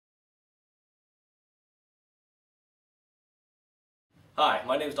Hi,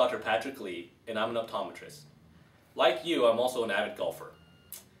 my name is Dr. Patrick Lee, and I'm an optometrist. Like you, I'm also an avid golfer.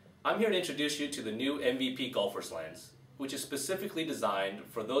 I'm here to introduce you to the new MVP Golfer's Lens, which is specifically designed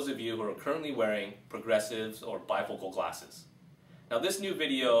for those of you who are currently wearing progressives or bifocal glasses. Now, this new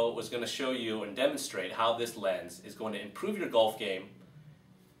video was going to show you and demonstrate how this lens is going to improve your golf game,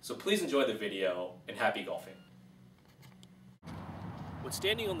 so please enjoy the video and happy golfing. When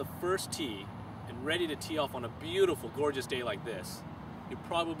standing on the first tee and ready to tee off on a beautiful, gorgeous day like this, you're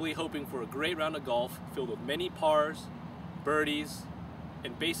probably hoping for a great round of golf filled with many pars, birdies,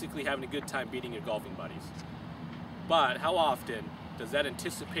 and basically having a good time beating your golfing buddies. But how often does that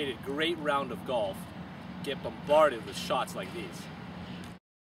anticipated great round of golf get bombarded with shots like these?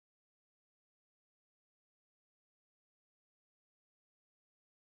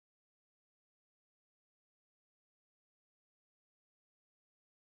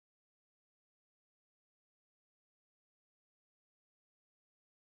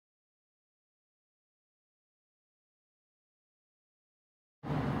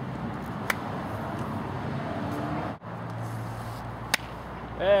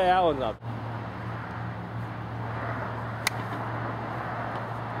 Hey, that one's up.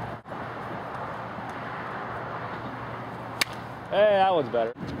 Hey, that one's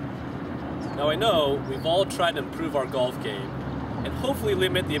better. Now I know we've all tried to improve our golf game and hopefully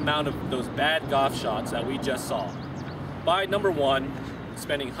limit the amount of those bad golf shots that we just saw by number one,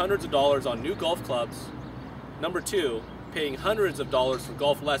 spending hundreds of dollars on new golf clubs, number two, paying hundreds of dollars for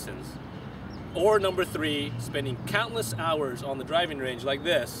golf lessons, or number three, spending countless hours on the driving range like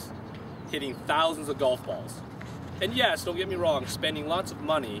this, hitting thousands of golf balls. And yes, don't get me wrong, spending lots of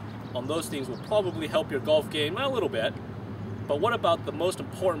money on those things will probably help your golf game a little bit, but what about the most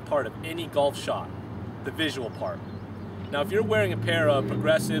important part of any golf shot, the visual part? Now, if you're wearing a pair of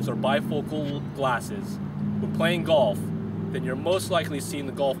progressives or bifocal glasses when playing golf, then you're most likely seeing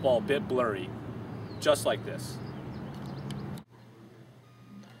the golf ball a bit blurry, just like this.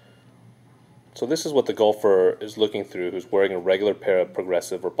 So this is what the golfer is looking through who's wearing a regular pair of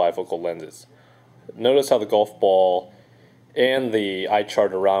progressive or bifocal lenses. Notice how the golf ball and the eye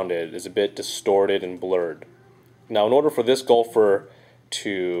chart around it is a bit distorted and blurred. Now, in order for this golfer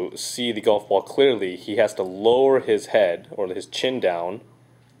to see the golf ball clearly, he has to lower his head or his chin down,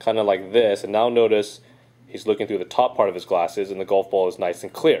 kind of like this, and now notice he's looking through the top part of his glasses and the golf ball is nice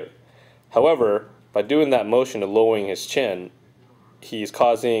and clear. However, by doing that motion of lowering his chin, he's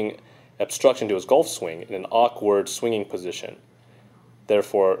causing obstruction to his golf swing in an awkward swinging position.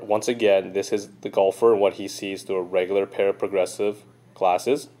 Therefore, once again, this is the golfer and what he sees through a regular pair of progressive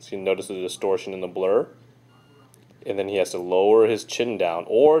glasses. So you notice the distortion in the blur. And then he has to lower his chin down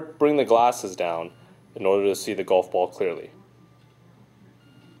or bring the glasses down in order to see the golf ball clearly.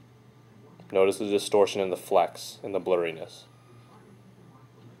 Notice the distortion in the flex and the blurriness.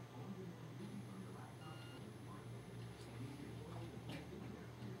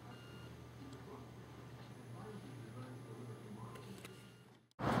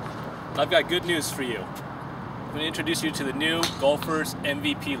 I've got good news for you. I'm going to introduce you to the new Golfer's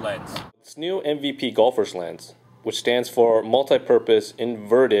MVP lens. This new MVP Golfer's Lens, which stands for Multi-Purpose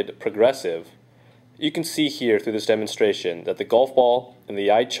Inverted Progressive, you can see here through this demonstration that the golf ball and the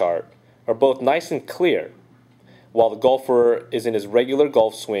eye chart are both nice and clear, while the golfer is in his regular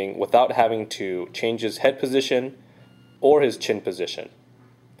golf swing without having to change his head position or his chin position.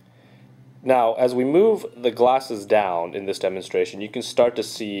 Now, as we move the glasses down in this demonstration, you can start to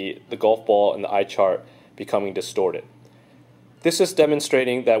see the golf ball and the eye chart becoming distorted. This is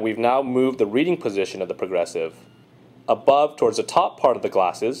demonstrating that we've now moved the reading position of the progressive above towards the top part of the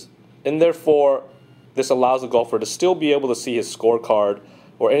glasses, and therefore this allows the golfer to still be able to see his scorecard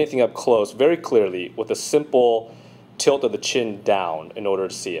or anything up close very clearly with a simple tilt of the chin down in order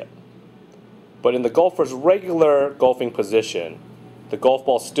to see it. But in the golfer's regular golfing position, the golf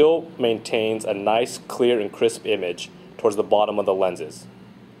ball still maintains a nice, clear, and crisp image towards the bottom of the lenses.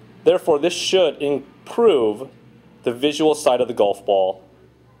 Therefore, this should improve the visual side of the golf ball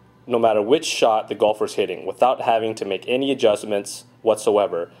no matter which shot the golfer is hitting without having to make any adjustments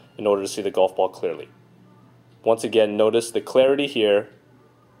whatsoever in order to see the golf ball clearly. Once again, notice the clarity here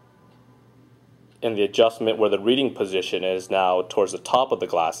and the adjustment where the reading position is now towards the top of the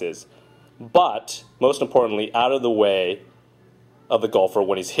glasses, but most importantly, out of the way of the golfer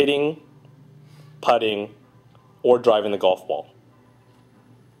when he's hitting, putting, or driving the golf ball.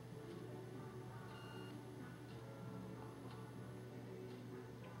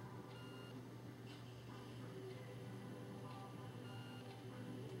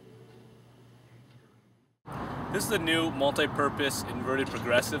 This is a new multi-purpose inverted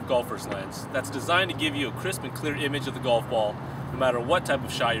progressive golfer's lens that's designed to give you a crisp and clear image of the golf ball no matter what type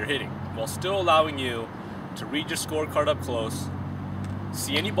of shot you're hitting, while still allowing you to read your scorecard up close,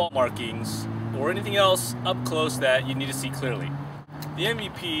 see any ball markings, or anything else up close that you need to see clearly. The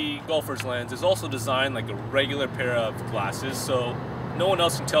MVP golfer's lens is also designed like a regular pair of glasses, so no one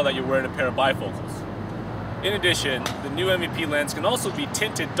else can tell that you're wearing a pair of bifocals. In addition, the new MVP lens can also be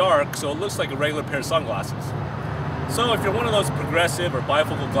tinted dark, so it looks like a regular pair of sunglasses. So if you're one of those progressive or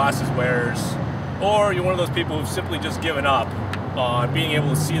bifocal glasses wearers, or you're one of those people who've simply just given up on being able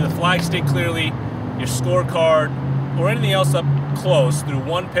to see the flag stick clearly, your scorecard, or anything else up close through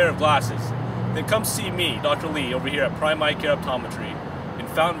one pair of glasses, then come see me, Dr. Lee, over here at Prime Eye Care Optometry in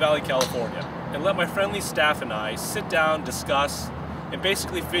Fountain Valley, California, and let my friendly staff and I sit down, discuss, and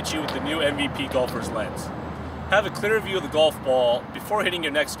basically fit you with the new MVP golfer's lens. Have a clear view of the golf ball before hitting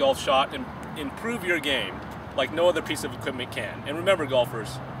your next golf shot and improve your game like no other piece of equipment can. And remember,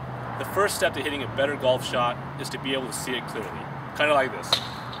 golfers, the first step to hitting a better golf shot is to be able to see it clearly. Kind of like this.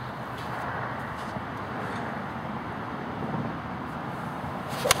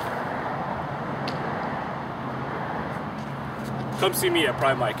 Come see me at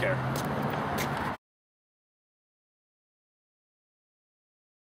Prime Eye Care.